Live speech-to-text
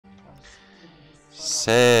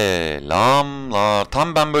Selamlar.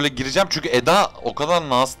 Tam ben böyle gireceğim çünkü Eda o kadar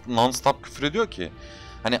non-stop küfür ediyor ki.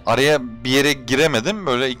 Hani araya bir yere giremedim,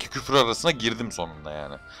 böyle iki küfür arasına girdim sonunda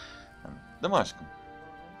yani. Değil mi aşkım?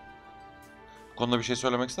 Bu konuda bir şey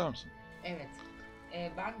söylemek ister misin? Evet.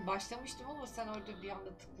 Ben başlamıştım ama sen orada bir anda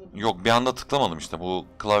tıkladın. Yok, bir anda tıklamadım işte. Bu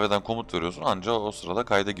klavyeden komut veriyorsun, anca o sırada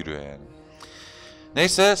kayda giriyor yani.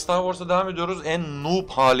 Neyse, Star Wars'a devam ediyoruz. En noob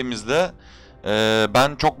halimizde.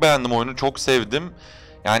 Ben çok beğendim oyunu, çok sevdim.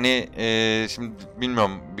 Yani şimdi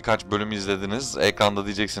bilmiyorum, birkaç bölüm izlediniz. Ekranda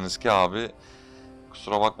diyeceksiniz ki abi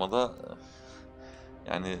kusura bakma da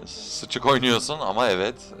yani sıçık oynuyorsun ama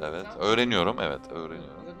evet öğreniyorum,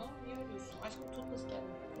 öğreniyorum.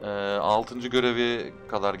 6. görevi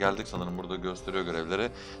kadar geldik sanırım, burada gösteriyor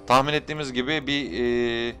görevleri. Tahmin ettiğimiz gibi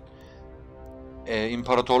bir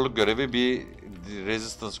imparatorluk görevi, bir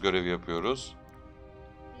resistance görevi yapıyoruz.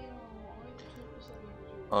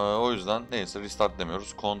 O yüzden neyse restart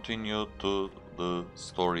demiyoruz. Continue to the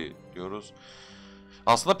story diyoruz.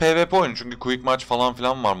 Aslında PvP oyunu çünkü quick match falan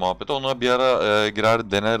filan var muhabbeti. Ona bir ara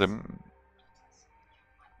girer denerim.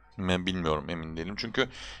 Bilmiyorum, emin değilim. Çünkü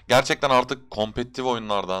gerçekten artık kompetitif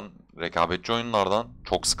oyunlardan, rekabetçi oyunlardan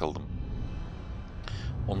çok sıkıldım.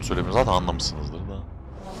 Onu söyleyeyim, zaten anlamışsınızdır da.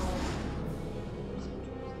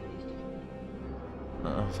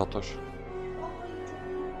 Fatoş.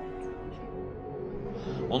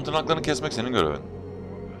 Onun tırnaklarını kesmek senin görevin.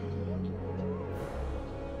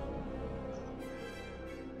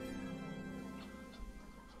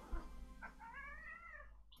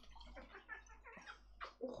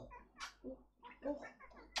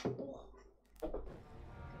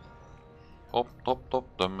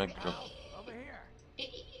 Top dönmek yok.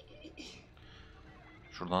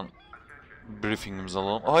 Şuradan briefingimizi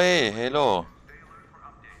alalım. Oh hey, hello.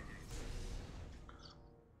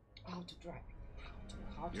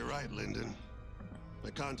 You're right, Lyndon.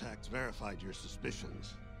 My contacts verified your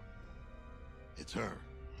suspicions. It's her.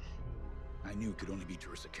 I knew it could only be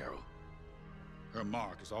Teresa Carroll. Her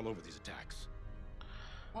mark is all over these attacks.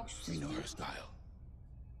 We know her style.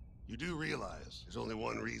 You do realize there's only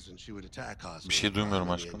one reason she would attack us. Bir şey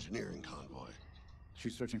duymuyorum aşkım. Engineering convoy.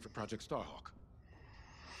 She's searching for Project Starhawk.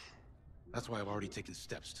 That's why I've already taken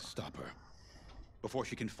steps to stop her. Before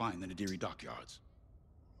she can find the Nadiri dockyards.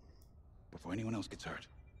 Before anyone else gets hurt.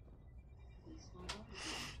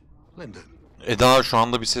 Lyndon. Eda şu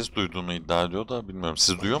anda bir ses duyduğunu iddia ediyor da bilmiyorum.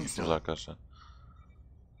 Siz duyuyor musunuz arkadaşlar?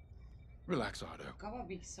 Relax, Ardo.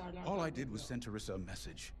 All I did was send Teresa a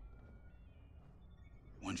message.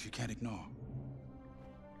 One she can't ignore.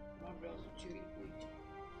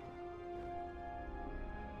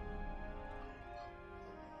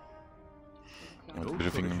 Evet,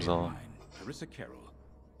 briefingimizi alalım. Teresa Carroll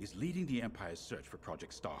is leading the Empire's search for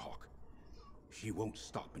Project Starhawk. She won't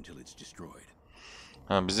stop until it's destroyed.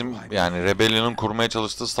 Ha, bizim yani Rebellion'un kurmaya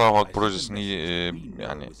çalıştığı Starhawk projesini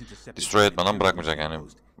yani destroy etmeden bırakmayacak yani.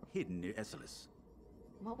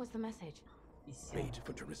 What was the message?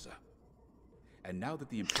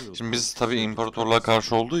 Şimdi biz tabii imparatorluğa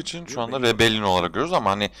karşı olduğu için şu anda Rebellion olarak görüyoruz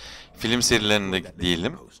ama hani film serilerinde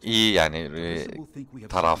diyelim iyi yani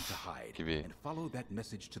taraf gibi.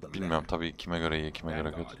 Bilmiyorum tabii kime göre iyi kime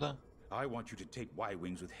göre kötü de.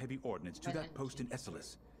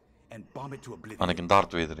 Anakin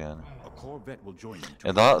Darth Vader yani.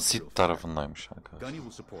 Eda Sith tarafındaymış arkadaşlar.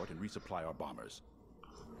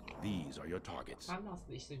 These are your targets.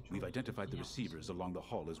 We've identified the receivers along the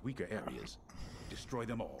hull as weaker areas. Destroy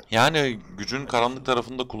them all. Yani gücün karanlık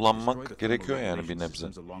tarafında kullanmak gerekiyor yani bir nebze.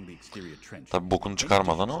 Tabii bokunu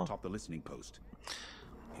çıkarmadan ama. If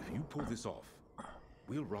you pull this off,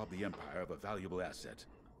 we'll rob the Empire of a valuable asset,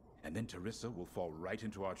 and then Teresa will fall right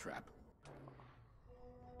into our trap.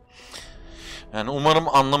 Yani umarım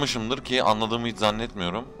anlamışımdır ki anladığımı hiç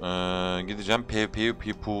zannetmiyorum. Gideceğim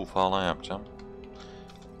PvP falan yapacağım.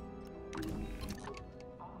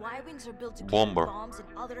 Bomber.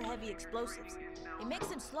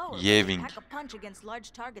 Yeving.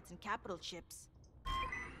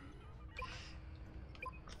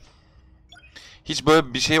 Hiç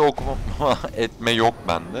böyle bir şey okuma etme yok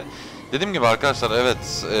bende. Dediğim gibi arkadaşlar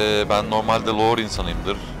evet ben normalde lore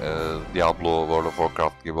insanıyımdır. Diablo, World of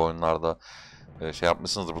Warcraft gibi oyunlarda şey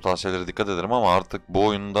yapmışsınızdır, bu tarz şeylere dikkat ederim ama artık bu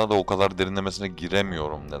oyunda da o kadar derinlemesine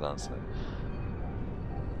giremiyorum nedense.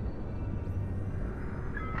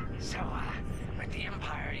 So, with the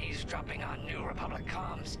Empire eavesdropping on New Republic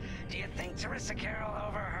comms, do you think Teresa Carroll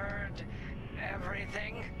overheard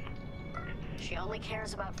everything? She only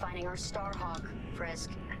cares about finding our Starhawk,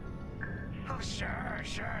 Frisk. Oh, sure.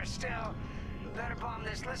 Still, better bomb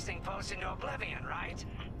this listening post into oblivion, right?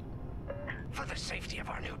 For the safety of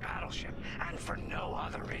our new battleship And for no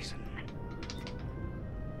other reason.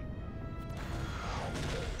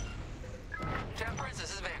 Temperance,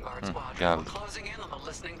 this is Vanguard Squadron. geldim. We're closing in on the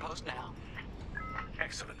listening post now.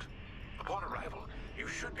 Excellent. Upon arrival, you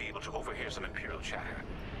should be able to overhear some Imperial chatter.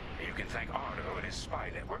 You can thank Ardo and his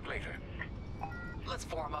spy network later. Let's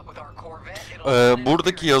form up with our Corvette. It'll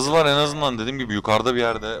Buradaki yazılar en azından dediğim gibi yukarıda bir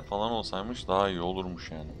yerde falan olsaymış daha iyi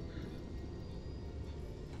olurmuş yani.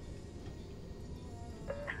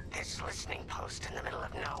 This listening post in the middle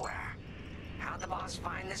of nowhere. How'd the boss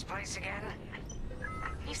find this place again?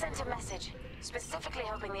 He sent a message, specifically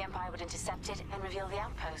hoping the Empire would intercept it and reveal the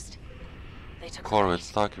outpost. They took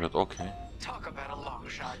Corvette'i takip et, okey. talk about a long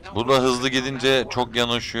shot. No Bu da hızlı gidince çok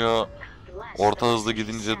yanaşıyor. Unless Orta the hızlı message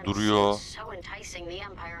gidince sent duruyor. so enticing the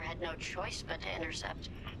Empire had no choice but to intercept.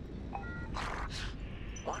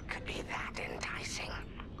 What could be that enticing?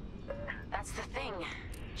 That's the thing.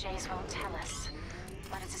 Jace won't tell us.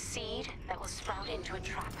 But it's a seed that will sprout into a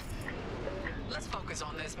trap. Let's focus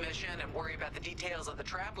on this mission and worry about the details of the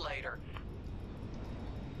trap later.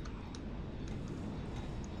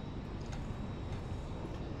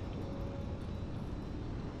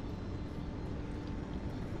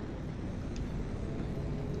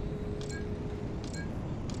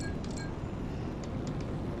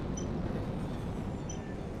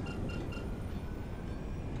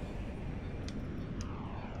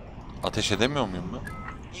 Ateş edemiyor muyum ben?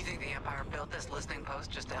 You think the Empire built this listening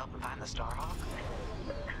post just to help them find the Starhawk?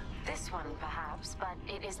 This one, perhaps, but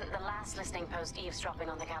it isn't the last listening post eavesdropping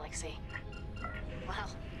on the galaxy. Well,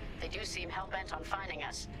 they do seem hell-bent on finding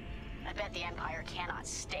us. I bet the Empire cannot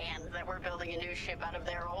stand that we're building a new ship out of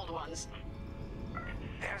their old ones.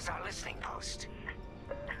 There's our listening post.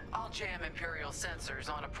 I'll jam Imperial sensors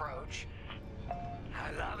on approach.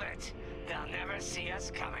 I love it. They'll never see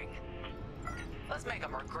us coming. Let's make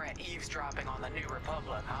them regret eavesdropping on the New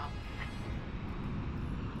Republic, huh?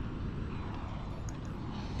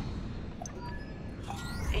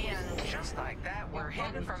 And just like that, we're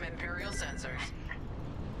hidden from Imperial sensors.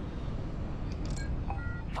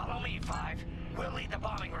 Follow me, Five. We'll lead the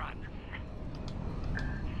bombing run.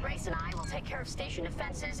 Race and I will take care of station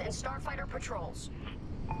defenses and starfighter patrols.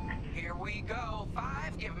 Here we go.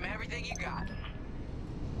 Five, give them everything you got.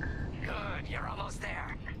 Good, you're almost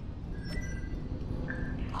there.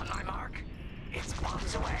 On my mark, it's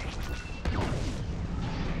bombs away.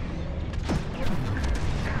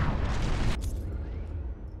 Now.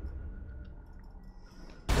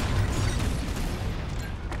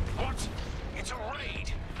 What? It's a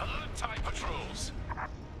raid! Alert TIE patrols!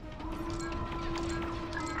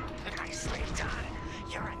 Nicely done.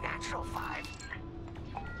 You're a natural, Five.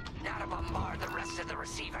 Now to bombard the rest of the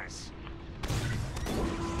receivers.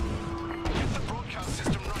 Get the broadcast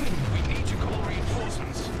system running. We need to call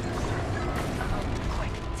reinforcements.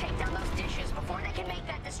 Quick, take down those dishes before they can make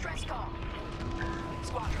that distress call.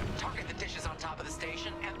 Squadron, target the dishes on top of the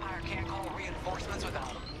station. Empire can't call reinforcements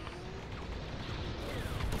without them.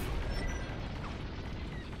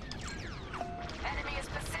 Enemy is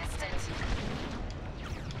persistent.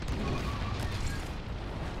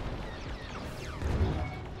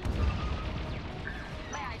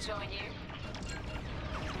 May I join you?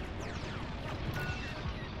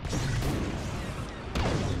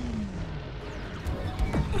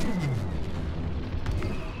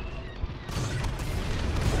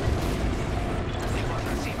 Anyone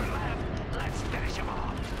receiver lab? Let's finish them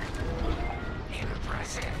off.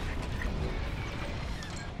 Impressive.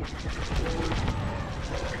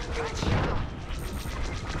 Good shot.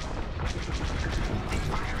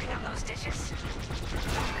 Firing on those dishes.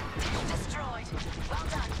 Destroyed. Well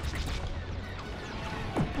done.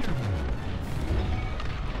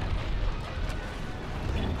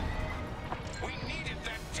 We needed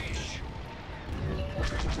that dish!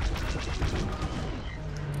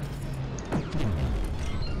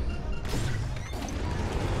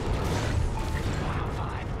 Wow,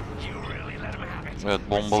 Five. You really let them have it. Evet,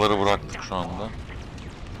 bombaları bıraktık şu anda.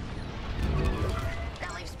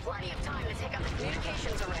 That leaves plenty of time to take out the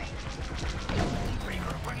communications array.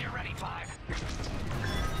 Regroup when you're ready, Five.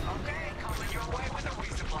 Okay, coming your way with a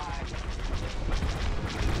resupply.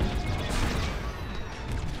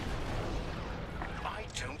 I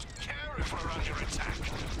don't care if we're under attack.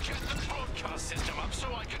 Get the broadcast system up so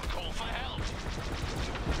I can call for help.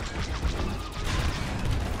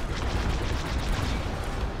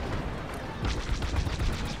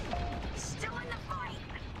 Still in the fight.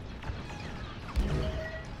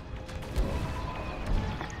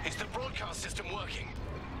 Is the broadcast system working?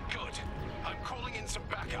 Good. I'm calling in some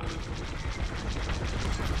backup.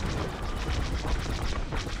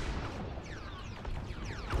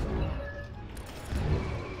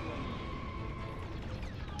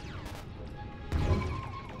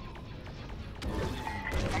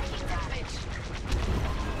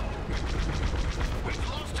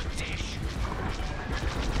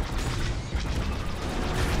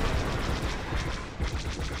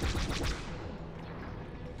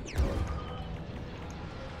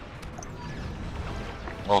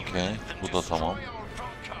 Okey. Bu da tamam.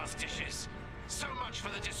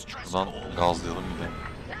 Buradan gazlayalım gidelim.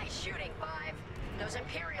 Nice shooting, Five. Those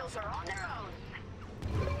Imperials are on their own.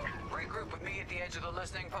 Regroup with me at the edge of the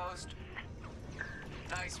listening post.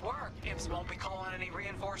 Nice work. Imps won't be calling any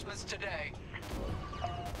reinforcements today.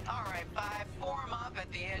 All right, Five, form up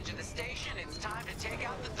at the edge of the station. It's time to take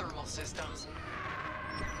out the thermal systems.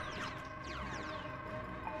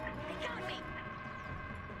 They got me.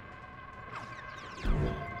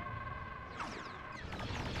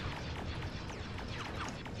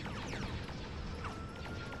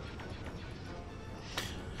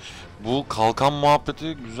 Bu kalkan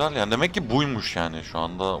muhabbeti güzel yani. Demek ki buymuş yani. Şu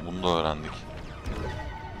anda bunu da öğrendik.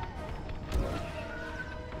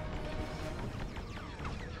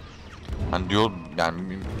 Hani diyor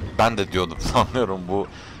yani ben de diyordum sanıyorum bu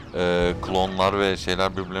klonlar ve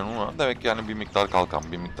şeyler birbirlerine var. Demek ki yani bir miktar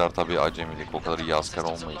kalkan, bir miktar tabii acemilik, o kadar iyi asker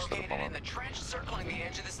olmayışları falan.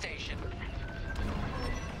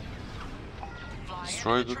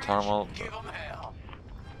 Destroy the thermal.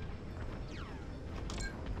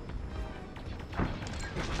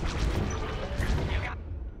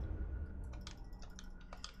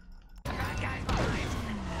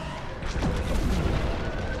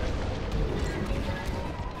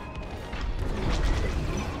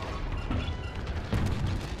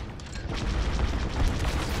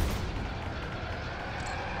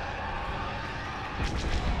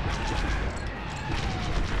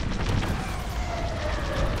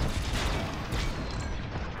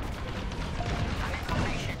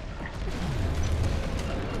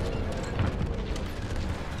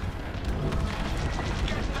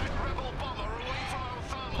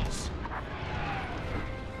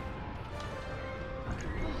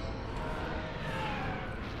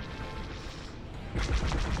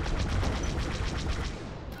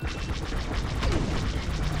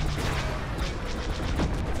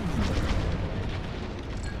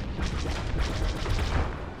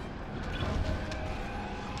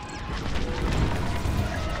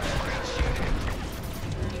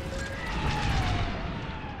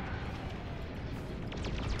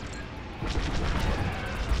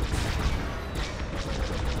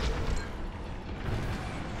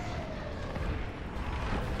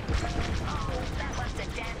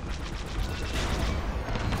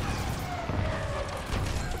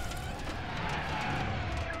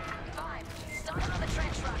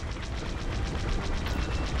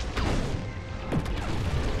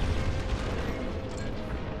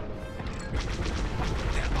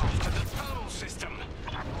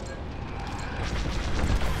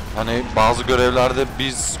 Hani bazı görevlerde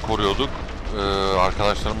biz koruyorduk,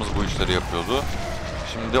 arkadaşlarımız bu işleri yapıyordu.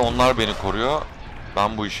 Şimdi onlar beni koruyor,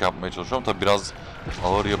 ben bu işi yapmaya çalışıyorum. Tabi biraz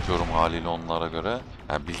ağır yapıyorum haliyle onlara göre,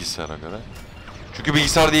 yani bilgisayara göre. Çünkü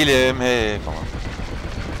bilgisayar değilim, hey falan.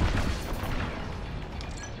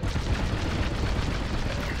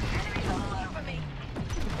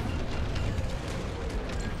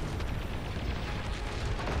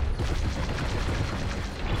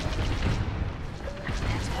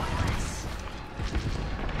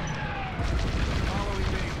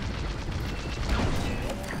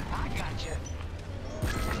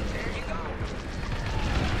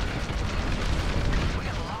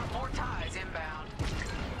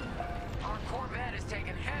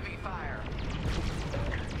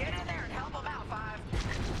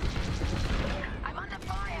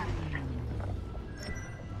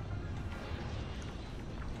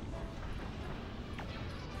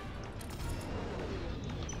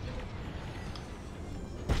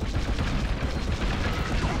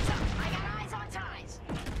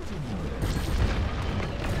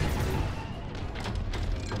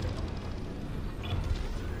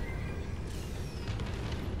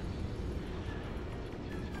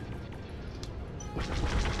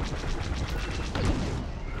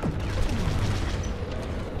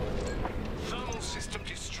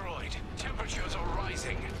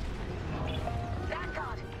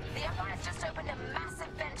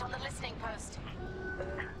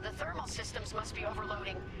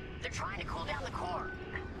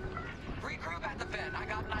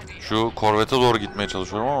 Şu korvete doğru gitmeye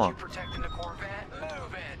çalışıyorum ama.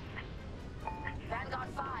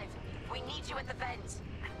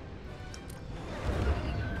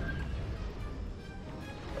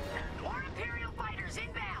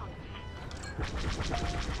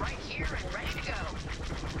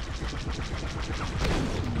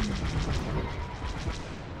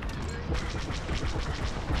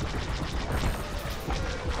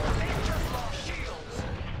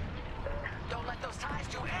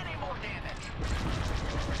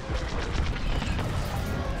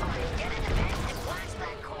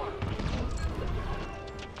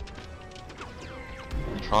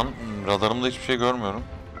 Şu an radarımda hiçbir şey görmüyorum.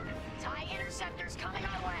 TIE interceptors coming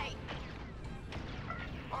our way.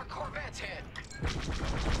 Our Corvette's hit.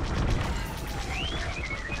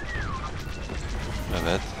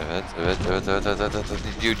 Evet.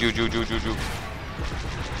 Cu.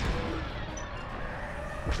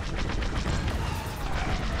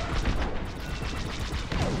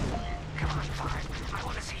 Come on, Fart. I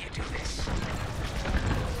want to see you do this.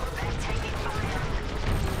 Corvette taking fire.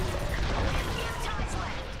 Only a few TIEs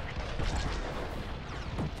left.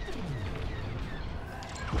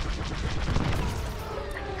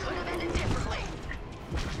 Could have ended differently.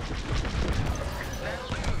 That'll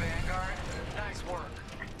do, Vanguard. Nice work.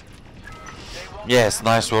 They won't Yes,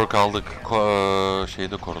 nice work aldık.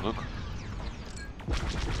 Şeyi de koruduk.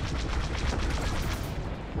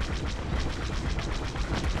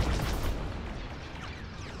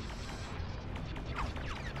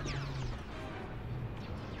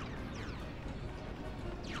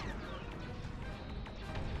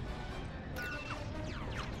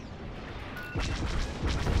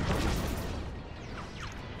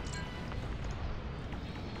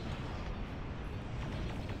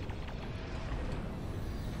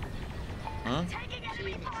 Taking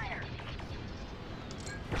enemy fire.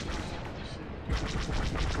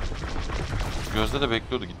 Gözde de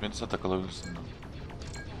bekliyordu. Gitmediyse takılabilirsin.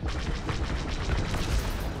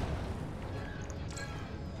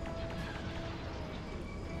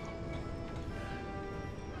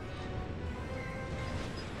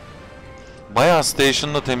 Bayağı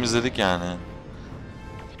station'da temizledik yani.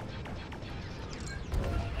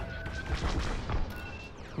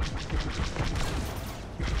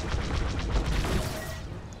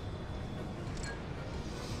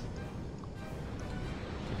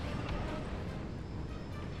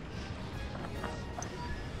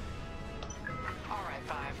 All right,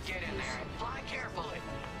 Five, get in there. Fly carefully.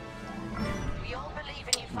 We all believe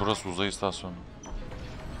in you. Fire. Burası uzay istasyonu.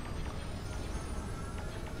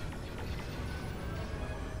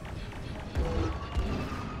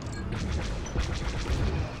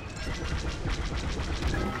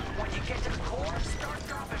 When you get to the core, start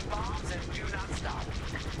dropping bombs and do not stop.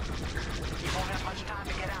 You won't have much time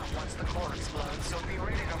to get out once the core explodes, so be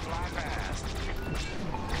ready to fly fast.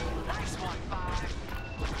 Nice one, Five.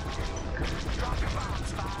 Drop your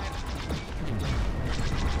bombs, Five.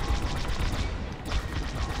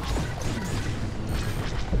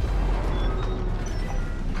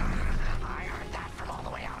 I heard that from all the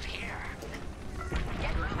way out here.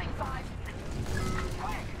 Get moving, Five.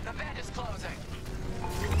 Quick, the vent is closing.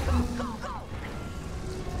 Go, go, go.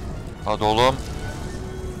 Hadi oğlum.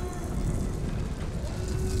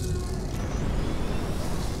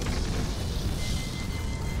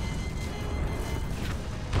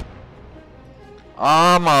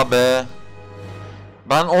 Ama be.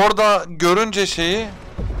 Ben orada görünce şeyi I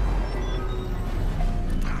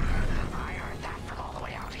heard that from all the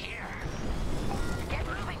way out here. Get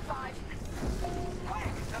moving, Five.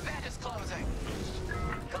 Quick, the vent is closing.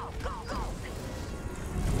 Go, go, go.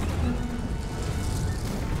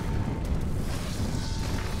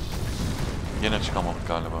 yine çıkamadık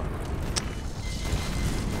galiba.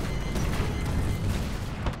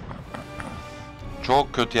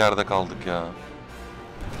 Çok kötü yerde kaldık ya. I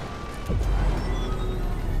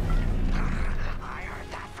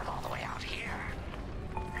heard that from all the way out here.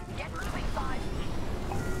 Get moving, Five.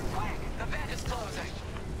 Quick, the vent is closing.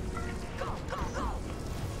 Go, go, go.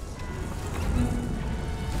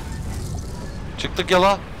 Çıktık ya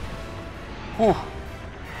la. All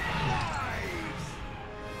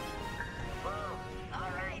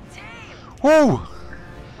right, team.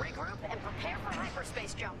 Regroup and prepare for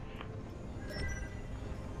hyperspace jump.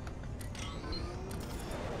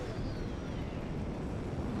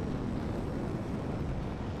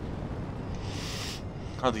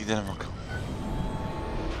 Hadi gidelim bakalım.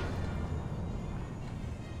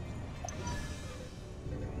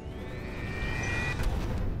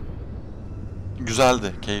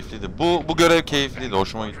 Güzeldi, keyifliydi. Bu görev keyifliydi,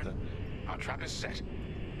 hoşuma gitti. Our trap is set.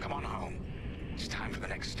 Come on home. It's time for the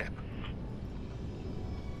next step.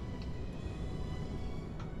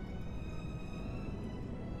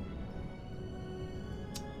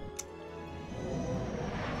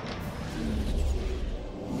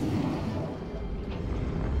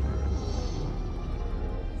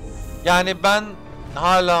 Yani ben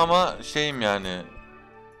hala ama şeyim yani.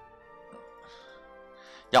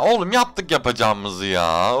 Ya oğlum yaptık yapacağımızı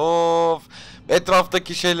ya. Of.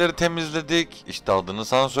 Etraftaki şeyleri temizledik. İşte adını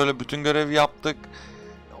sana söyle, bütün görevi yaptık.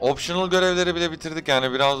 Optional görevleri bile bitirdik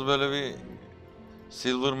yani, biraz böyle bir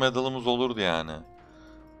silver medalımız olurdu yani.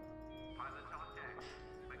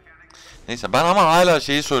 Neyse ben ama hala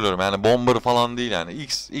şeyi söylüyorum yani bomber falan değil yani.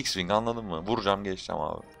 X-Wing anladın mı? Vuracağım geçeceğim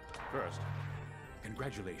abi. First,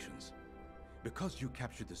 congratulations. Because you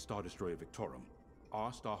captured the Star Destroyer Victorum,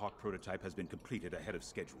 our Starhawk prototype has been completed ahead of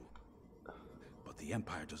schedule. But the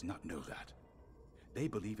Empire does not know that.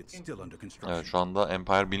 They believe it's still under construction. Evet şu anda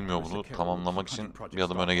Empire bilmiyor bunu. Tamamlamak için bir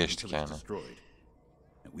adım öne geçtik yani.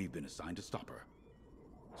 And we've been assigned to stop her.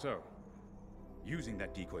 So, using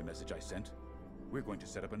that decoy message I sent, we're going to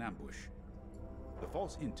set up an ambush. The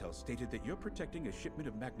false intel stated that you're protecting a shipment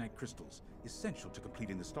of magnite crystals essential to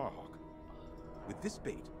completing the Starhawk. With this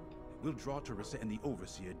bait, we'll draw Teresa and the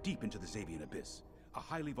Overseer deep into the Xavian Abyss, a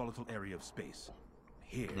highly volatile area of space.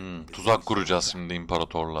 Tuzak kuracağız şimdi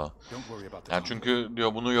imparatorluğa. Yani çünkü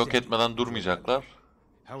diyor bunu yok etmeden durmayacaklar.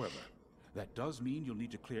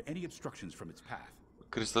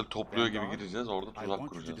 Kristali topluyor gibi gireceğiz, orada tuzak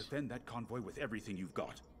kuracağız.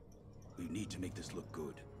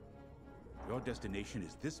 Your destination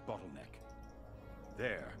is this bottleneck.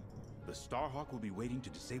 There, the Starhawk will be waiting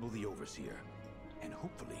to disable the Overseer and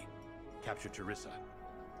hopefully capture Teresa.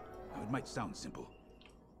 Now, it might sound simple,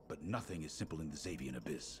 but nothing is simple in the Xavian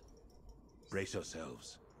Abyss. Brace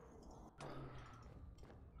yourselves.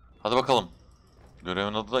 Hadi bakalım.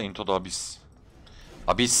 Görevin adı da Into the Abyss.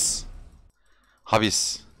 Abyss.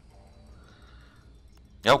 Habis.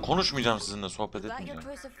 Ya konuşmayacağım sizinle, sohbet etmeyeceğim.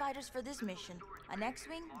 An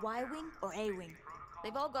X-wing, Y-wing, or A-wing.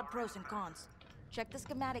 They've all got pros and cons. Check the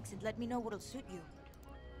schematics and let me know what'll suit you.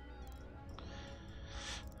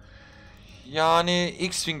 Yani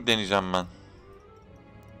X-wing deneyeceğim ben.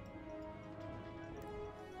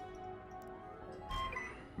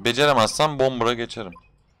 Beceremezsem bomber'a geçerim.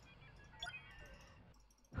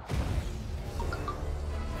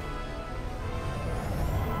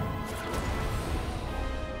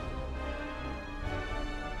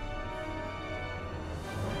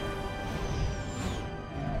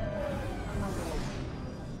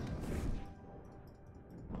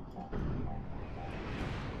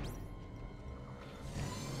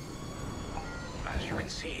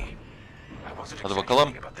 Hadi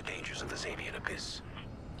bakalım.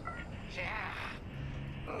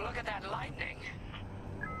 Look at that lightning.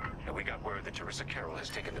 We got word that Teresa Carroll has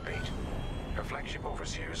taken the bait. Her flagship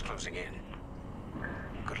Overseer is closing in.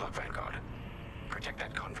 Good luck, Vanguard. Protect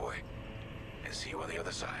that convoy. And see you on the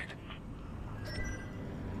other side.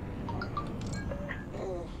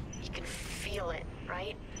 Ooh, you can feel it,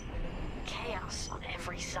 right? Chaos on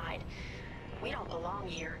every side. We don't belong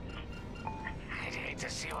here. I'd hate to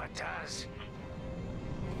see what does.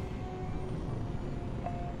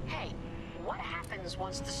 Hey, what happens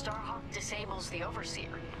once the Starhawk disables the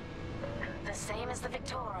Overseer? The same as the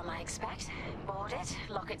Victorum, I expect. Board it,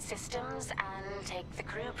 lock its systems, and take the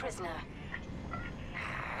crew prisoner.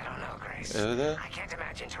 I don't know, Grace. Evet. I can't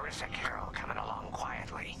imagine Teresa Carroll coming along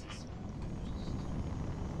quietly.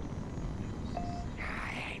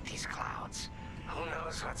 I hate these clouds. Who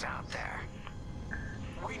knows what's out there?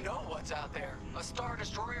 We know what's out there. A Star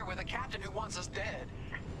Destroyer with a captain who wants us dead.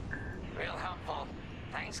 Real helpful.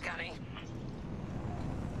 Thanks, Gunny.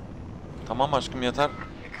 Tamam aşkım yeter.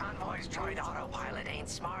 The convoy's droid autopilot ain't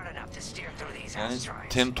smart enough to steer through these Yani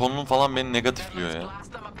asteroids. tonun falan beni negatifliyor ya.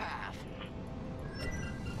 Blast them a path.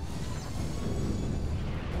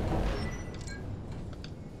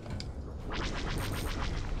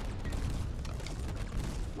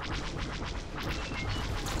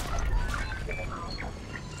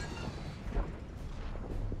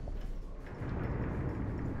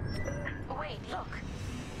 Wait, look.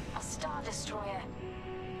 A Star Destroyer.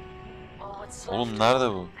 Oh, what's left Oğlum of nerede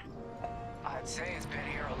bu? I'd say it's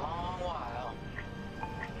been here a long while.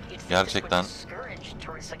 You'd think this Gerçekten. would discourage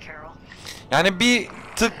Teresa Carroll. Yani bir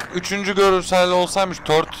tık üçüncü görsel olsaymış,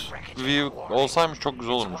 third view olsaymış çok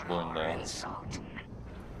güzel olurmuş bu oyunda ya.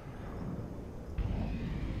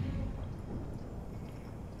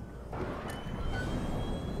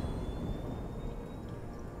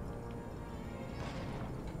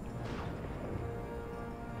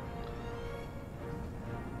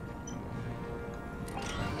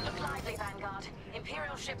 Look lively, Vanguard.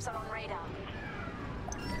 Imperial ships are on radar.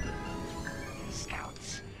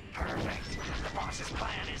 Scouts. Perfect. The boss's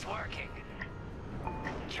plan is working.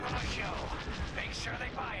 Give them a show. Make sure they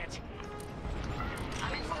buy it.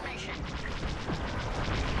 I'm in formation.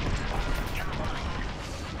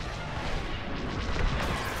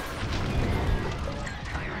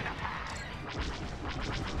 Clearing a path.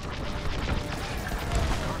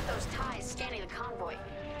 Got those ties scanning the convoy.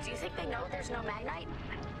 Do you think they know there's no magnite?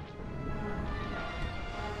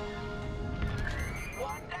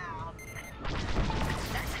 One down.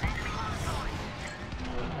 That's an enemy convoy.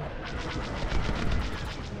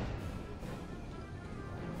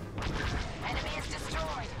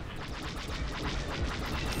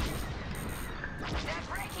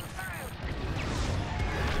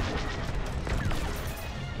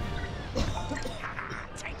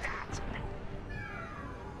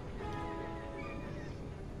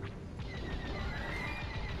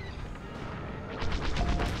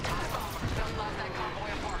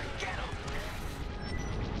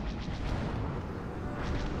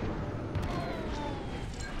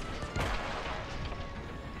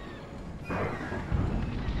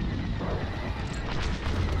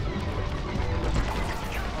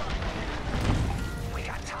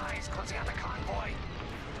 closing on the convoy.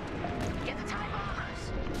 Get the time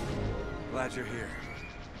bombers. Glad you're here.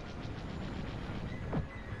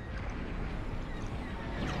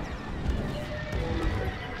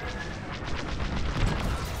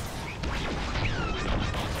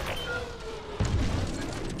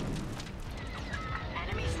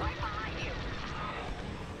 Enemies right behind you.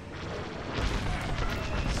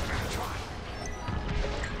 Scratch one.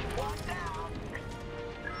 One down.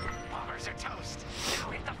 Bombers are toast.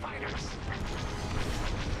 Now hit the fighters.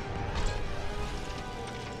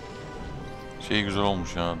 Şey güzel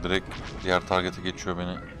olmuş ya. Direkt diğer target'e geçiyor,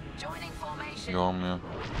 beni Joining formation. yormuyor.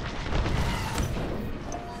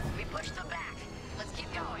 We push them back. Let's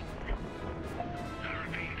keep going. I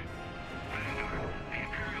repeat. Vanguard, the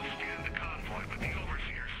Imperials scanned the convoy, but the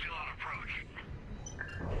Overseer is still on approach.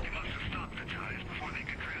 You must have stopped the ties before they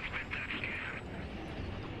could transmit that scan.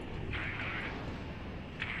 Vanguard,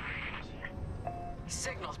 do you read?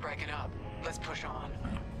 Signal's breaking up. Let's push on.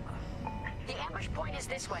 The ambush point is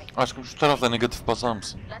this way. Aşkım şu tarafa negatif basar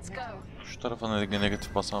mısın? Let's go. Şu tarafa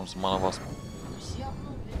negatif basar mısın? Bana basma. Bir şey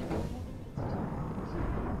yapmam dedim.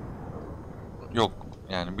 Yok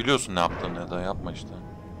yani biliyorsun ne yaptığını, ya da yapma işte.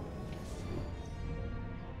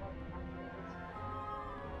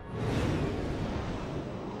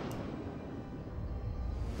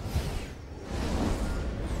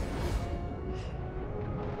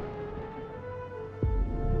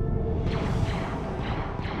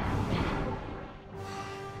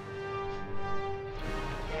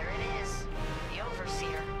 There it is. The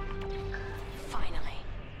Overseer. Finally.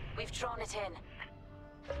 We've drawn it in.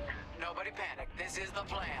 Nobody panic. This is the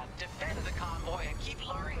plan. Defend the convoy and keep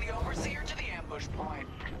luring the Overseer to the ambush point.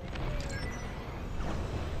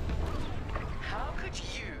 How could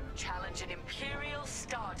you challenge an Imperial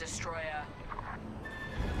Star Destroyer?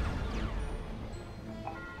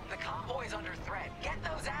 The convoy's under threat. Get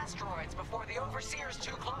those asteroids before the Overseer's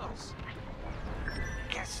too close.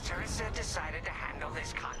 Guess Teresa decided to handle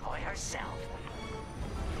this convoy herself.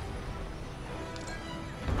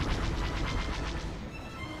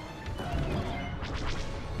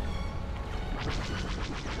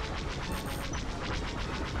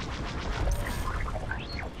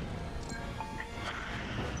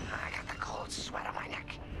 I got the cold sweat on my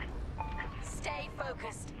neck. Stay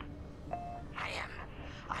focused. I am.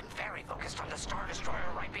 I'm very focused on the Star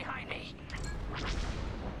Destroyer right behind me.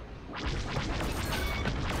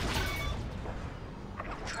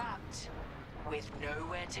 Trapped with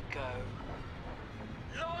nowhere to go.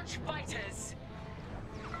 Launch fighters!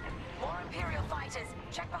 More Imperial fighters.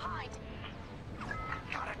 Check behind.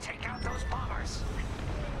 Gotta take out those bombers.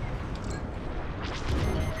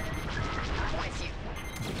 I'm with you.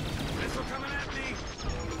 Missile coming at me!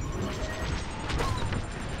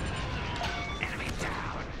 Enemy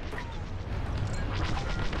down.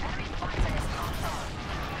 Enemy fighters console.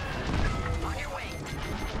 On your way.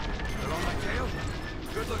 They're on my tail?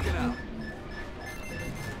 Good looking out.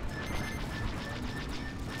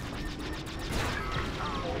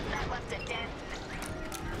 That left a dent.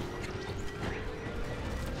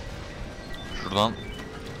 Şuradan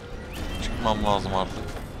çıkmam lazım artık.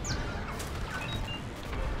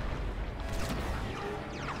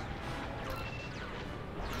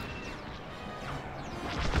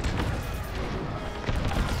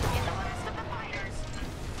 Get the rest of the fighters.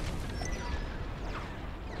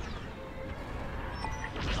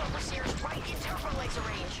 The Overseer's right in turbo laser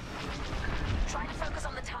range. Try to focus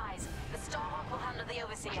on the ties. The Starhawk will handle the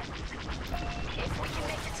Overseer. If we can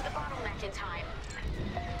make it to the bottleneck in time.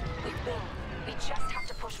 We will. We just have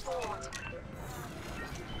to push forward.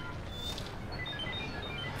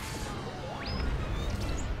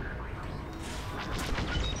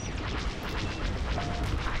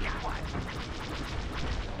 I got one.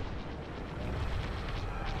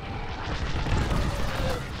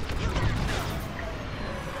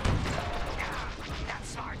 That's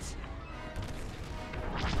smart.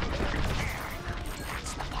 There.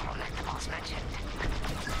 That's the bottleneck the boss mentioned.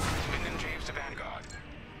 Minden James to Vanguard.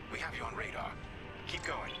 We have you on radar. Keep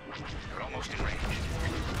going. You're almost in range.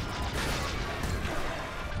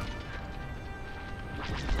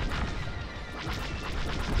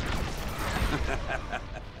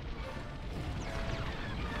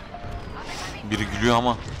 Biri gülüyor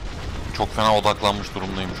ama çok fena odaklanmış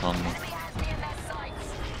durumdayım şu anda. Enemy has me in their sights.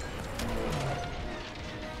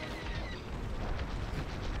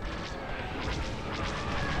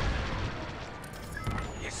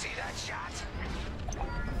 You see that shot?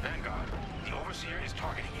 Vanguard, the Overseer is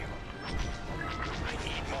targeting you. I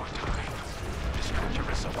need more time. Distract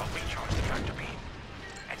Teresa while we charge the tractor beam.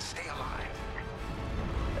 And stay alive.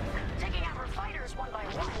 Taking out her fighters one by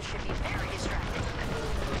one should be very distracting.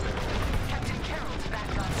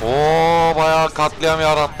 Oo, bayağı katliam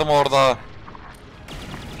yarattım orada.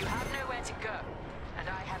 You have nowhere to go, and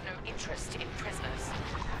I have no interest in prisoners.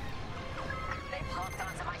 They locked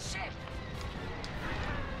onto my ship.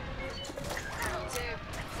 That'll do.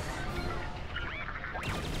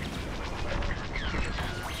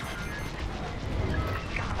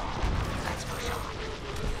 Come on, let's push on.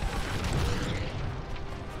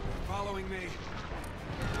 Following me.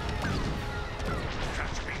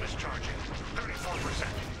 Tractor beam is charging. 34%.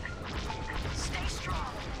 Stay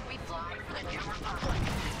strong. We fly for the New Republic.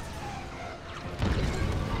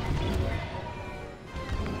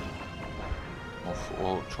 Of,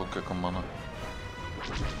 o çok yakın bana.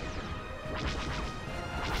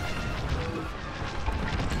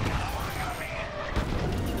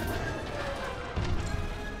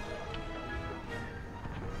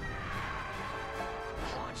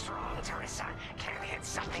 What's wrong, Teresa? Can't hit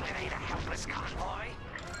something that ain't a helpless convoy?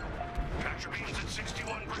 Tractor beam's at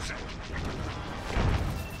 61%.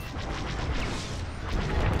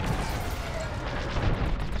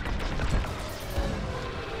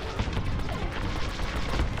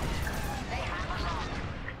 They have a lock.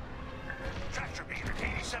 Tractor beam at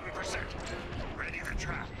 87%. Ready to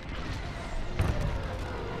trap.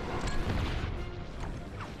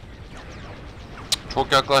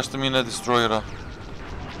 Çok yaklaştım yine Destroyer'a.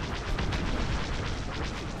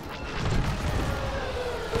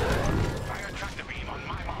 Fire tractor beam on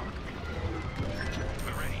my mark.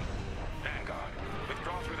 We're ready. Vanguard,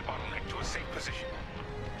 withdraw through the bottleneck to a safe position.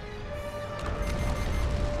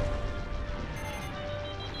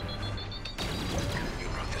 You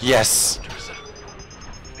wrote this, Yes. Teresa.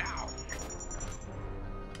 Now.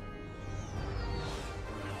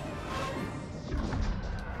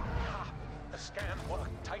 The scan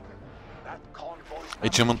worked, Titan. That convoy's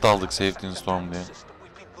Achievement aldık Safety in Storm diye. system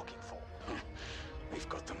we've been looking for. We've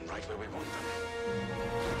got them right where we want them.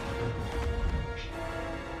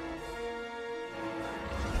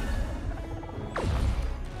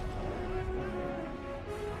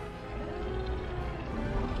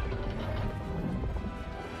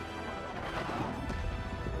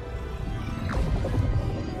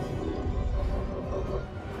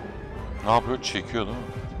 Ne yapıyor? Çekiyor değil mi?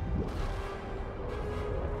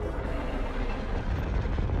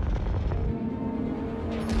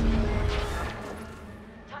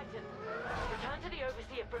 Titan, return to the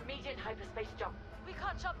Overseer for immediate hyperspace jump. We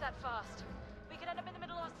can't jump that fast. We could end up in the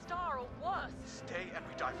middle of a star or worse. Stay and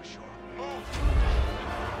we die for sure. Move!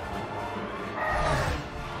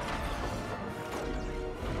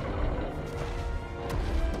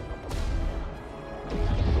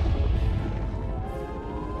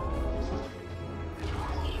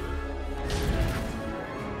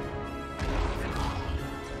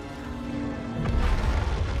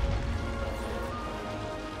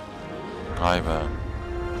 Vay be.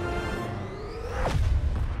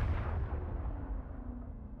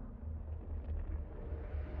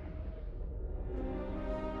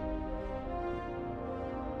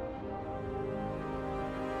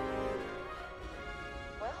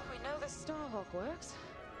 Well, we know the Starhawk works.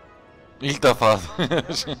 İlk defa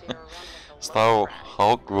Star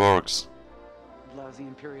Hawk Works. Lousy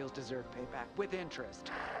Imperials deserve payback with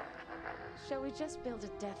interest. Shall we just build a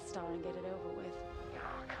Death Star and get it over with?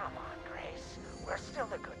 Oh, come on, Grace. We're still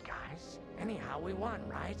the good guys. Anyhow, we won,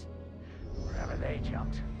 right? Wherever they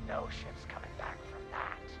jumped, no ship's coming back from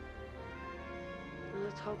that.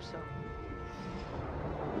 Let's hope so.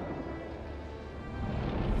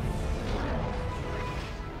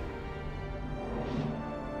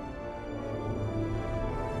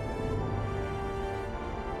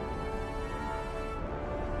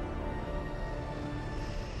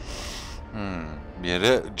 Bir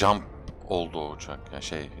yere jump oldu o uçak.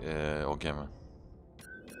 Ya o gemi.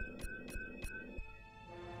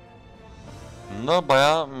 Bunda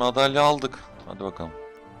bayağı madalya aldık. Hadi bakalım.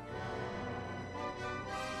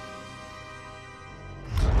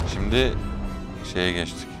 Şimdi şeye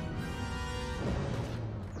geçtik.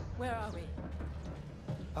 Where are we?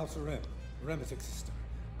 Outer Rim, Remetic System,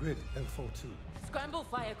 Grid L42. Scramble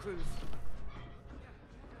fire crews.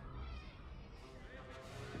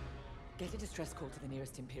 Get a distress call to the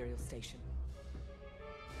nearest Imperial station.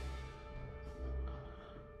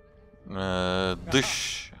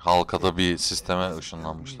 Dış halkada bir sisteme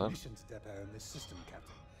ışınlanmışlar. Munitions depot in this system,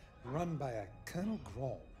 Captain. Run by a Colonel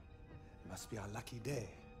Grom. Must be our lucky day.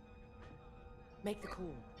 Make the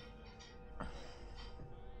call.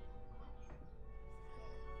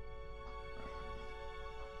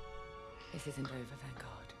 This isn't over,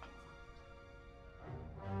 Vanguard.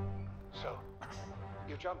 So,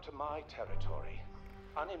 you jump to my territory,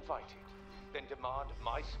 uninvited, then demand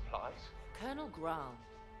my supplies? Colonel Graal,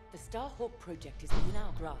 The Starhawk project is within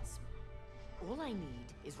our grasp. All I need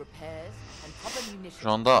is repairs and proper munitions.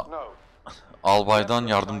 Şu anda albaydan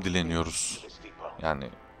yardım dileniyoruz. Yani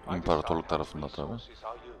imparatorluk tarafında tabii.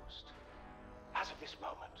 As of this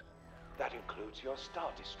moment, that includes your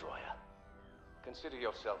Star Destroyer. Consider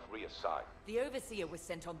yourself reassigned. The Overseer was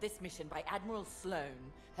sent on this mission by Admiral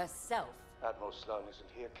Sloan herself. Admiral Sloan isn't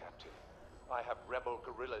here, Captain. I have rebel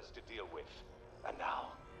guerrillas to deal with. And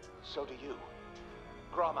now, so do you.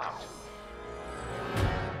 Grom out.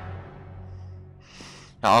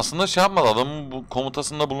 Ya aslında şey yapmadı, adamın bu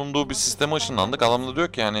komutasında bulunduğu bir sisteme ışınlandık. Adam da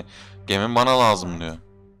diyor ki yani gemin bana lazım diyor.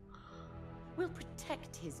 We'll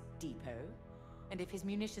protect his depot, and if his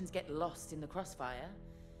munitions get lost in the crossfire,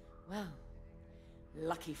 well,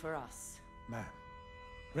 lucky for us. Ma'am,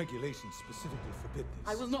 regulations specifically forbid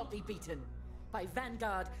this. I will not be beaten by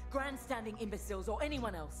Vanguard, grandstanding imbeciles, or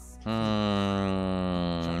anyone else.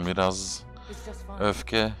 Biraz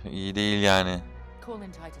öfke iyi değil yani. Call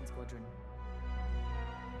in Titan Squadron.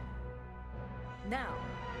 Now.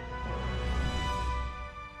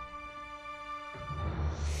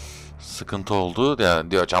 Sıkıntı oldu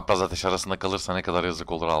ya, diyor çapraz ateş arasında kalırsa ne kadar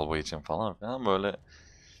yazık olur albay için falan filan böyle.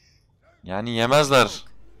 Yani yemezler.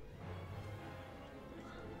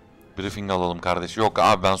 Briefing alalım kardeş. Yok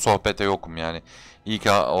abi ben sohbete yokum yani. İyi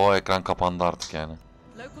ki o ekran kapandı artık yani.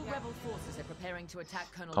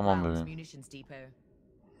 Tamam bebeğim.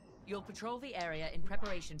 You'll patrol the area in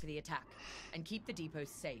preparation for the attack and keep the depot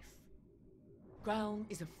safe. Ground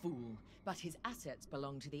is a fool, but his assets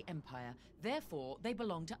belong to the Empire. Therefore, they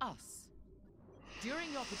belong to us.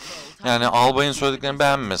 During your patrol, Yani albayın söylediklerini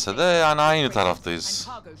beğenmese de yani aynı taraftayız.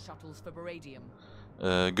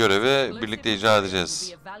 Görevi birlikte icra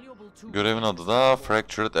edeceğiz. Görevin adı da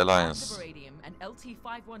Fractured Alliance.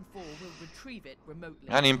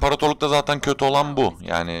 Yani imparatorlukta zaten kötü olan bu.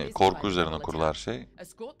 Yani korku üzerine kurulu her şey.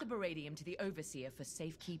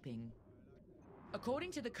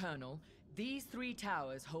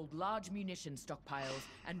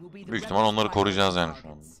 Büyük ihtimal onları koruyacağız yani şu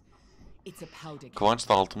anda. Kıvanç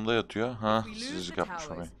da altımda yatıyor. Ha, sizcik yapmış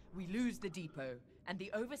orayı.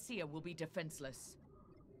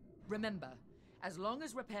 Remember, as long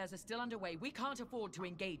as repairs are still underway, we can't afford to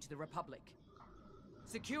engage the Republic.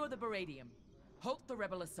 Secure the Baradium, halt the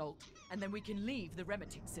rebel assault, and then we can leave the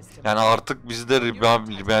Remetic system. Yani artık bizde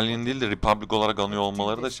Rebellion değil de Republic olarak anıyor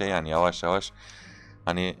olmaları da şey yani yavaş yavaş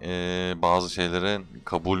hani bazı şeylerin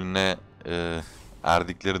kabulüne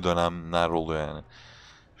erdikleri dönemler oluyor yani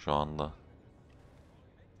şu anda.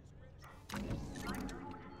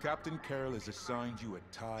 Captain Carroll has assigned you a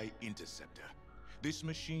TIE Interceptor. This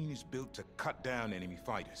machine is built to cut down enemy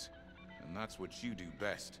fighters, and that's what you do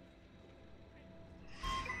best.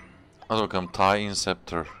 Hadi bakalım TIE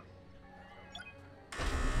Interceptor.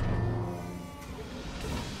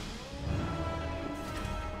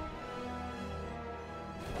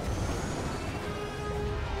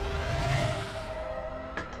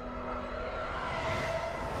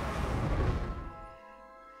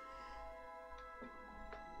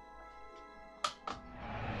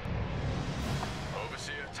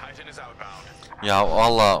 Ya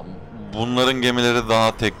valla bunların gemileri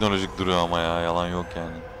daha teknolojik duruyor ama ya yalan yok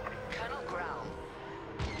yani.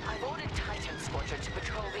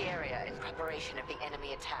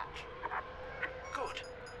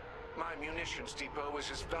 My munitions depot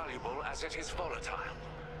is as valuable as it is volatile.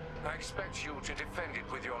 I expect you to defend it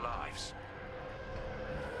with your lives.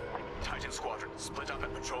 Titan Squadron, split up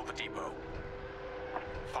and patrol the depot.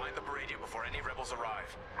 Find the Baradium before any rebels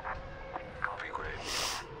arrive. Copy, Grid.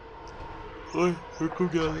 Ay,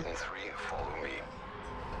 uykum geldi. Titan 3, follow me.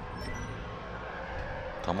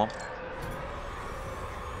 Tamam.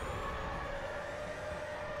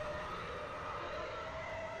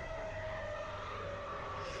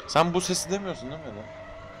 Sen bu sesi demiyorsun değil mi lan?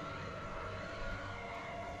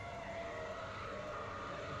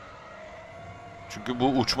 Çünkü bu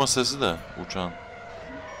uçma sesi de uçağın.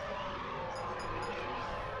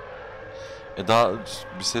 Daha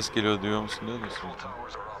bir ses geliyor diyor musun diyor musun?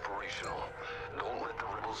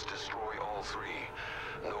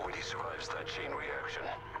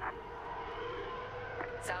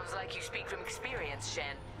 Sounds like you speak from experience,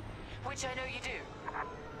 Shen. Which I know you do.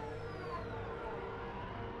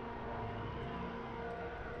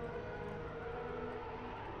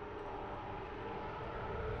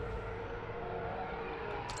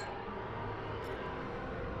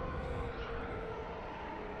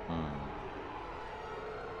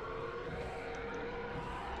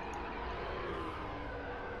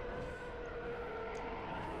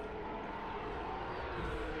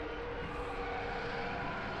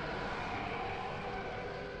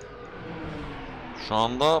 Şu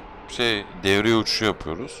anda devriye uçuşu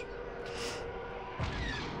yapıyoruz.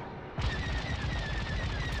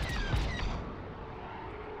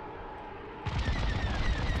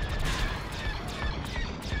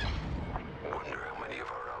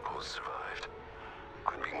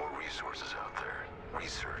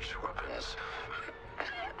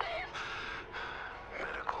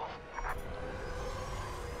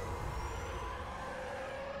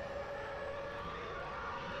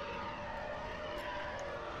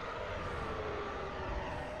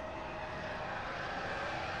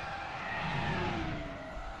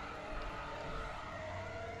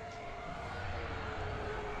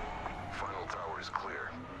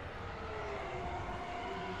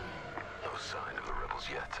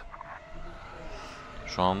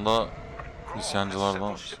 Şu anda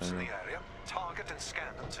isyancılardan Target and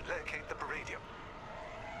scan them to locate the Baradium.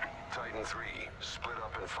 Titan 3, split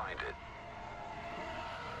up and find it.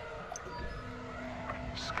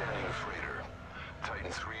 Scanning freighter.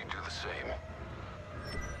 Titan 3, do the same.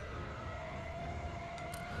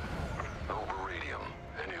 No Baradium.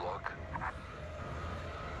 Any luck?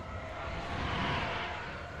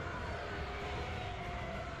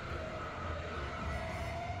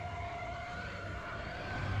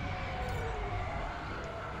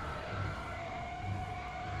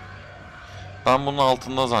 Ben bunun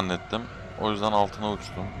altında zannettim. O yüzden altına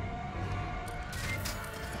uçtum.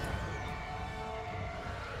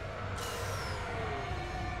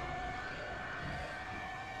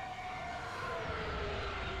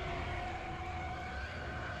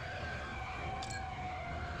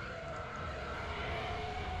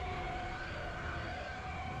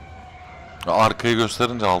 Arkayı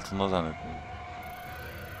gösterince altında zannettim.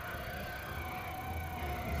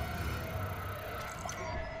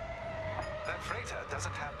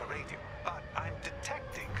 Doesn't have Baradium, but I'm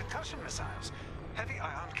detecting concussion missiles, heavy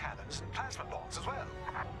ion cannons, and plasma bombs as well.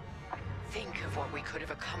 Think of what we could have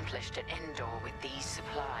accomplished at Endor with these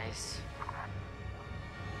supplies.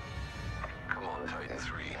 Come on, Titan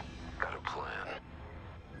 3. Got a plan.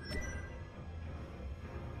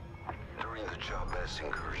 During the Jabez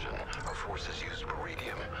incursion, our forces used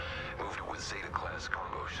Baradium, moved with Zeta-class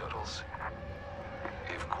cargo shuttles.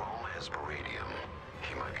 If Grom has Baradium,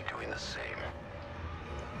 he might be doing the same.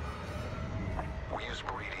 We used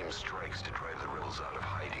Baradium strikes to drive the rebels out of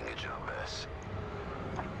hiding at Jabez.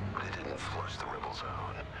 But it didn't flush the rebels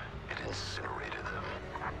out. It incinerated them.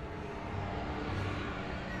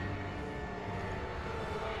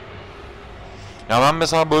 Ya ben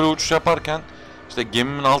mesela böyle uçuş yaparken işte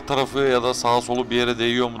gemimin alt tarafı ya da sağa solu bir yere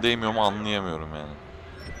değiyor mu değmiyor mu anlayamıyorum yani.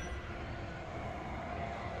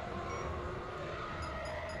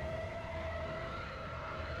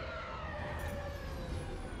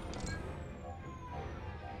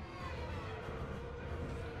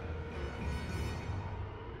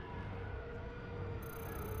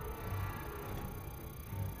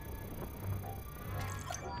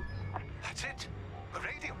 That's it.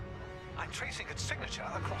 Baradium. I'm tracing its signature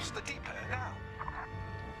across the depot now.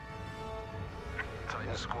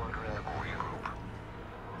 Titan Squadron, regroup.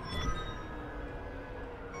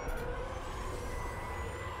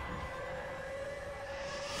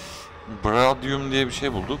 Baradium diye bir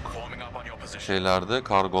şey bulduk. Şeylerde,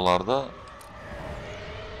 kargolarda.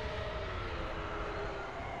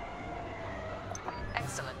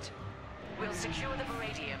 Excellent. We'll secure the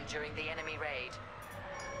Baradium during the enemy raid.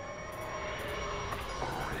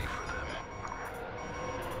 Ready for them.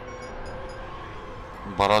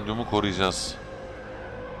 Baradyumu koruyacağız.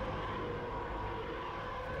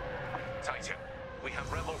 Titan, we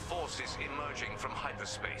have rebel forces emerging from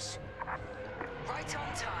hyperspace. Right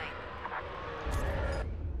on time.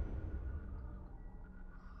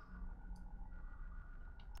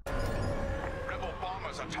 Rebel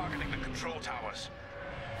bombers are targeting the control towers.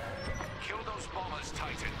 Kill those bombers,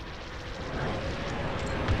 Titan.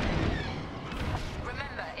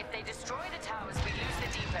 Remember, if they destroy the towers, we lose the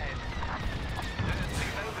depot. Then the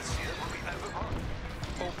overseer will be overrun.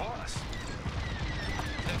 Or worse.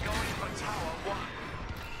 They're going for Tower 1.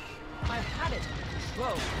 I've had it.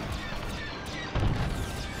 Whoa.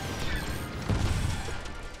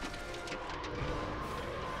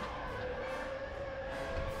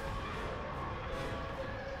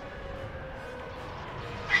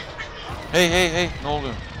 Hey hey hey, ne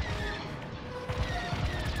oluyor?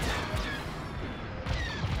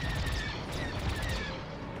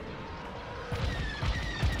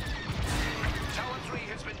 Tower 3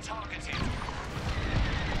 has been targeted.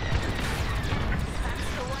 That's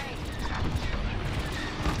the way.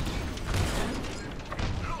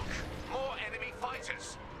 Look! More enemy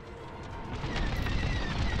fighters.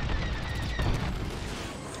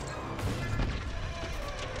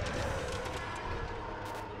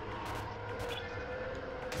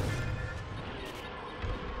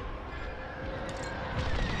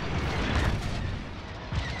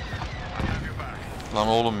 Lan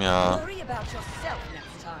oğlum ya. Worry about yourself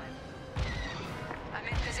next time. I'm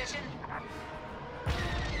in position.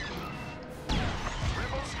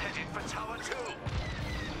 Rebels headed for Tower 2.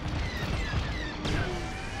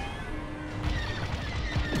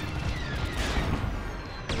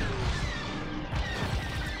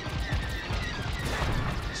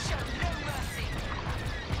 Show no mercy.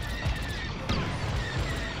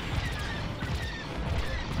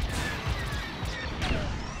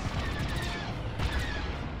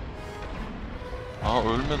 Aa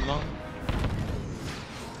ölmedi lan.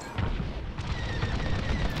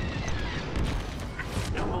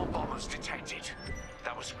 No more bombers detected.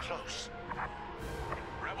 That was close.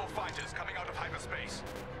 Rebel fighters coming out of hyperspace.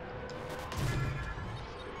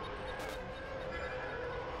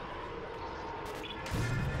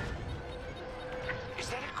 Is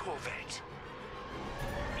that a corvette?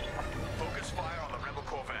 Focus fire on the rebel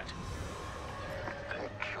corvette. Then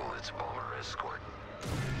kill its bomber escort.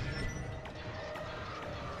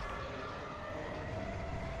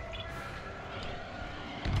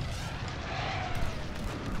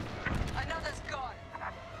 Another's gone.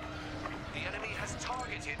 The enemy has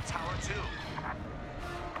targeted Tower 2.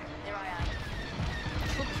 There I am.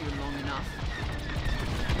 Took you long enough.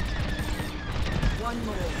 One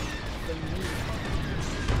more for me.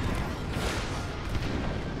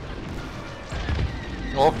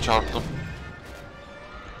 Hop çarptım.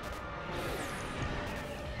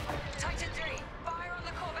 Titan 3, fire on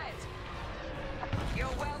the corvette.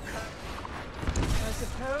 You're welcome. I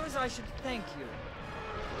suppose I should thank you.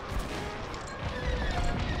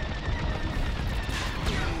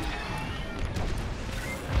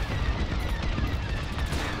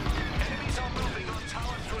 Enemies are moving on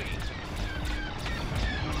Tower 3.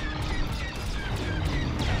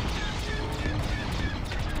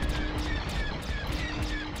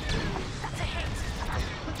 That's a hit.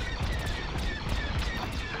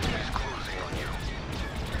 Enemies closing on you.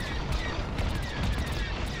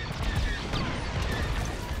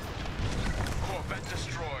 Corvette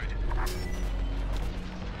destroyed.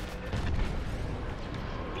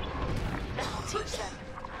 That'll teach them.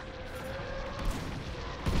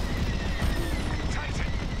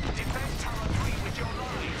 Titan, defend Tower 3 with your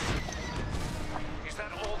lives. Is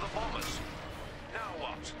that all the bombers? Now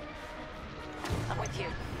what? I'm with you.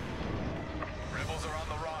 Rebels are on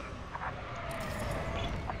the run.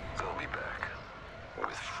 They'll be back.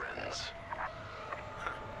 With friends.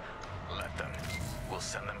 Let them. We'll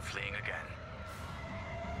send them fleeing again.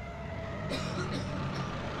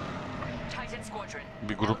 Titan Squadron.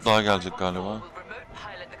 Bir grup daha gelecek galiba. Will remote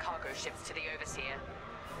pilot the cargo ships to the Overseer.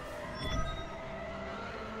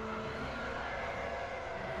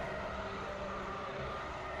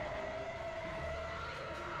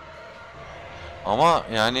 Ama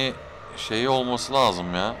yani şey olması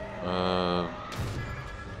lazım ya.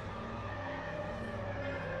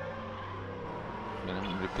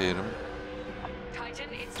 Benim repair'im.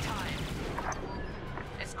 Titan, it's time.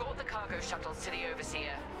 Escort the cargo shuttles to the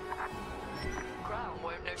Overseer. Ground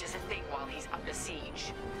won't notice a thing while he's under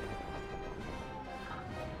siege.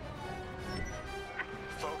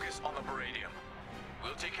 Focus on the Baradium.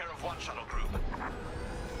 We'll take care of one shuttle group.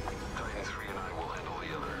 Titan 3 and I will handle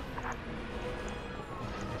the other.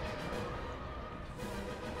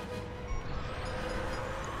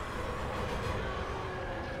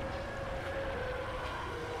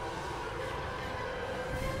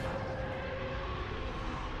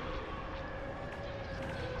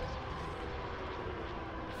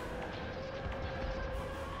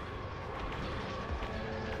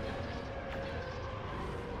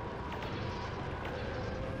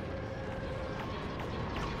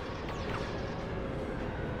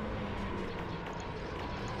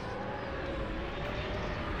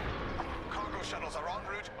 Cargo shuttles are en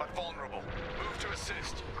route but vulnerable. Move to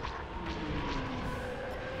assist.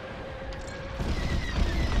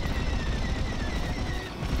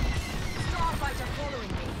 Starfighter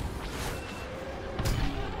following me.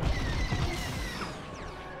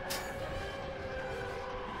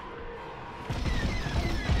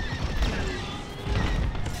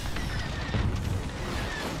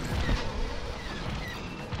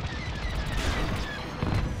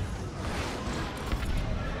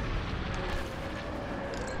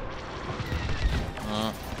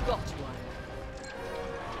 Got one.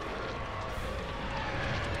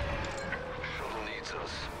 Shuttle needs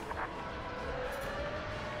us.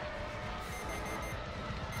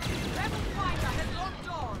 Rebel fighter has locked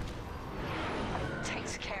on.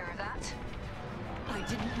 Takes care of that. I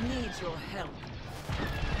didn't need your help.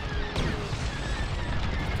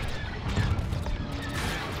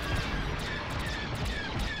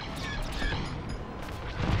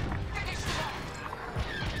 Finish them off.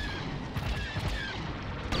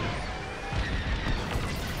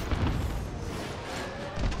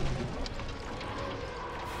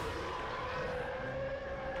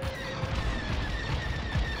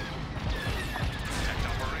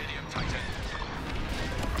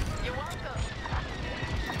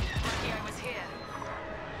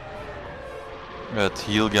 Evet,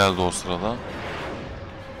 heal geldi o sırada.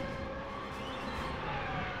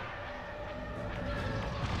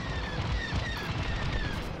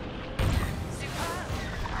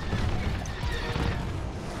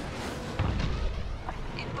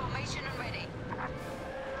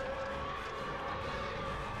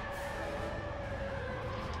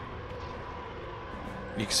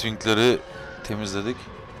 X-Wing'leri temizledik.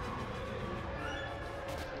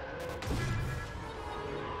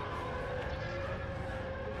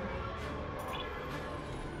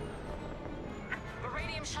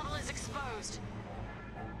 Baradium shuttle is exposed.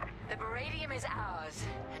 The baradium is ours,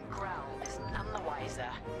 and Growl is none the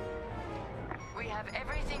wiser. We have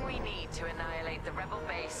everything we need to annihilate the rebel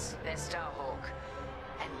base, their Starhawk,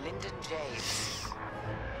 and Lyndon James.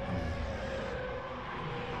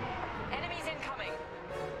 Enemies incoming.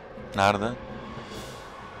 Nerede?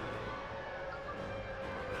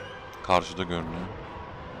 Karşıda görünüyor.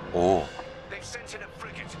 Oo. They've sent in a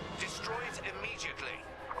frigate. Destroy it immediately.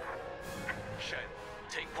 Shen,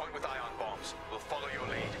 take point with ion bombs. We'll follow your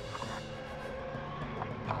lead.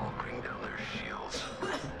 I'll bring down their shields.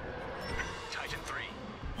 Titan 3,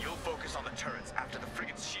 you'll focus on the turrets after the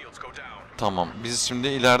frigate's shields go down. Tamam. Biz şimdi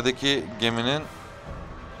ilerideki geminin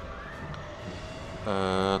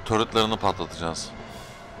turretlarını patlatacağız.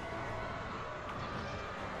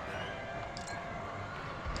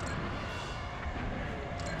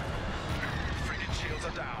 Frigate shields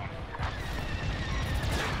are down.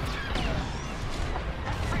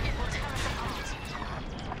 Frigate will tear us apart.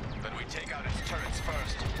 Then we take out its turrets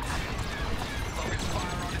first. Focus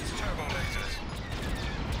fire on its turbo lasers.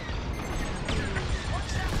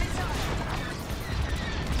 Watch that missile!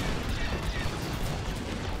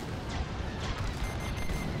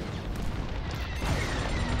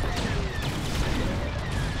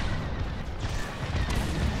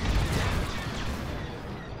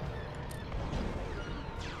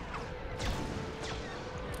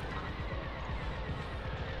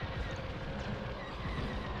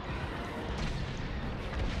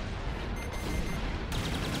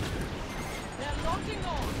 They're locking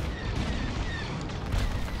on!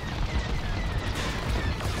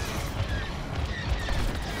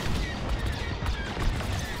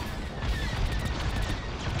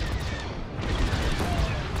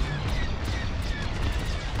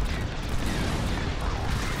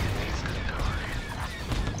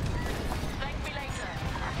 Thank me later.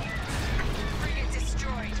 Frigate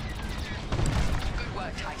destroyed. Good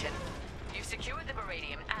work, Titan. You've secured the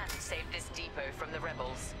baradium and saved this depot from the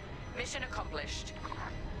rebels. Mission accomplished.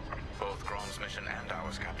 Both Grom's mission and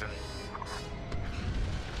ours, Captain.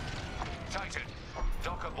 Titan,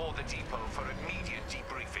 dock aboard the depot for immediate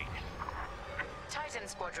debriefing. Titan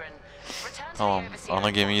Squadron, return to Tamam. the overseer Ana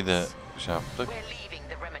gemiyi de pods. şey yaptık. We're leaving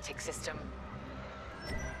the Remetic system.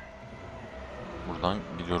 Buradan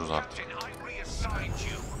gidiyoruz artık. Captain, I reassigned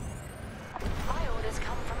you. My orders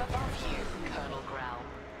come from above you, Colonel Growl.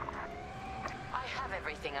 I have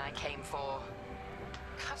everything I came for.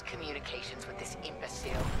 Cut communications with this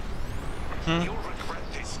imbecile. You'll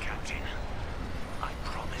regret this, Captain. I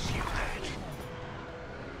promise you that.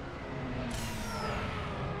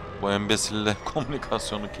 Bu embesille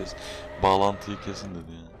komünikasyonu kes. Bağlantıyı kesin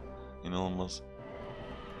dedi ya. İnanılmaz.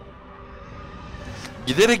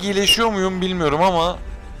 Giderek iyileşiyor muyum bilmiyorum ama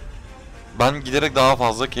ben giderek daha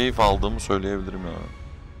fazla keyif aldığımı söyleyebilirim yani.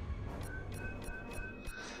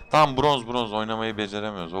 Tamam, bronz oynamayı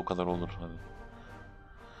beceremiyoruz, o kadar olur hadi.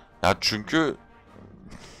 Ya çünkü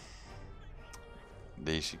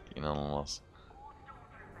değişik, inanılmaz.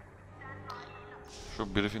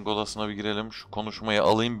 Şu briefing odasına bir girelim. Şu konuşmayı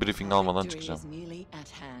alayım, briefing almadan çıkacağım.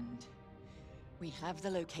 We have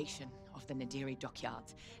the location of the Nadiri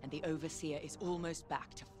dockyards, and the Overseer is almost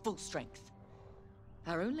back to full strength.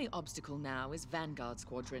 Our only obstacle now is Vanguard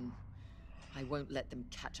Squadron. I won't let them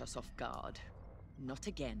catch us off guard. Not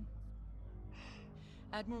again.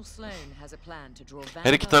 Admiral Sloan has a plan to draw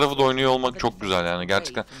Her iki tarafı da oynuyor olmak çok güzel yani.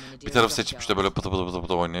 Gerçekten bir tarafı seçip işte böyle pıtı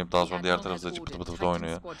pıtı oynayıp daha sonra diğer tarafı seçip pıtı pıtı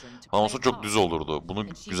oynuyor. Ama olsa çok düz olurdu. Bunu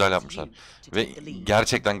güzel yapmışlar. Ve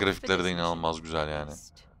gerçekten grafikleri de inanılmaz güzel yani.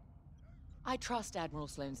 I trust Admiral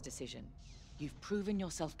Sloan's decision. You've proven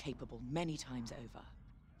yourself capable many times over.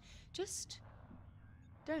 Just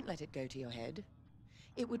don't let it go to your head.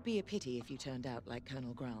 It would be a pity if you turned out like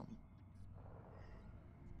Colonel Growl.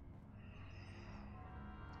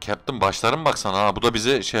 Captain başlarım baksana ha. Bu da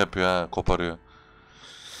bize şey yapıyor ha, koparıyor.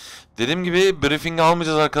 Dediğim gibi briefing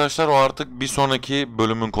almayacağız arkadaşlar. O artık bir sonraki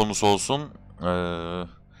bölümün konusu olsun.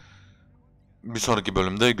 Bir sonraki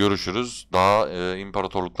bölümde görüşürüz. Daha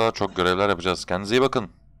imparatorlukla çok görevler yapacağız. Kendinize iyi bakın.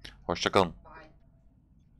 Hoşça kalın.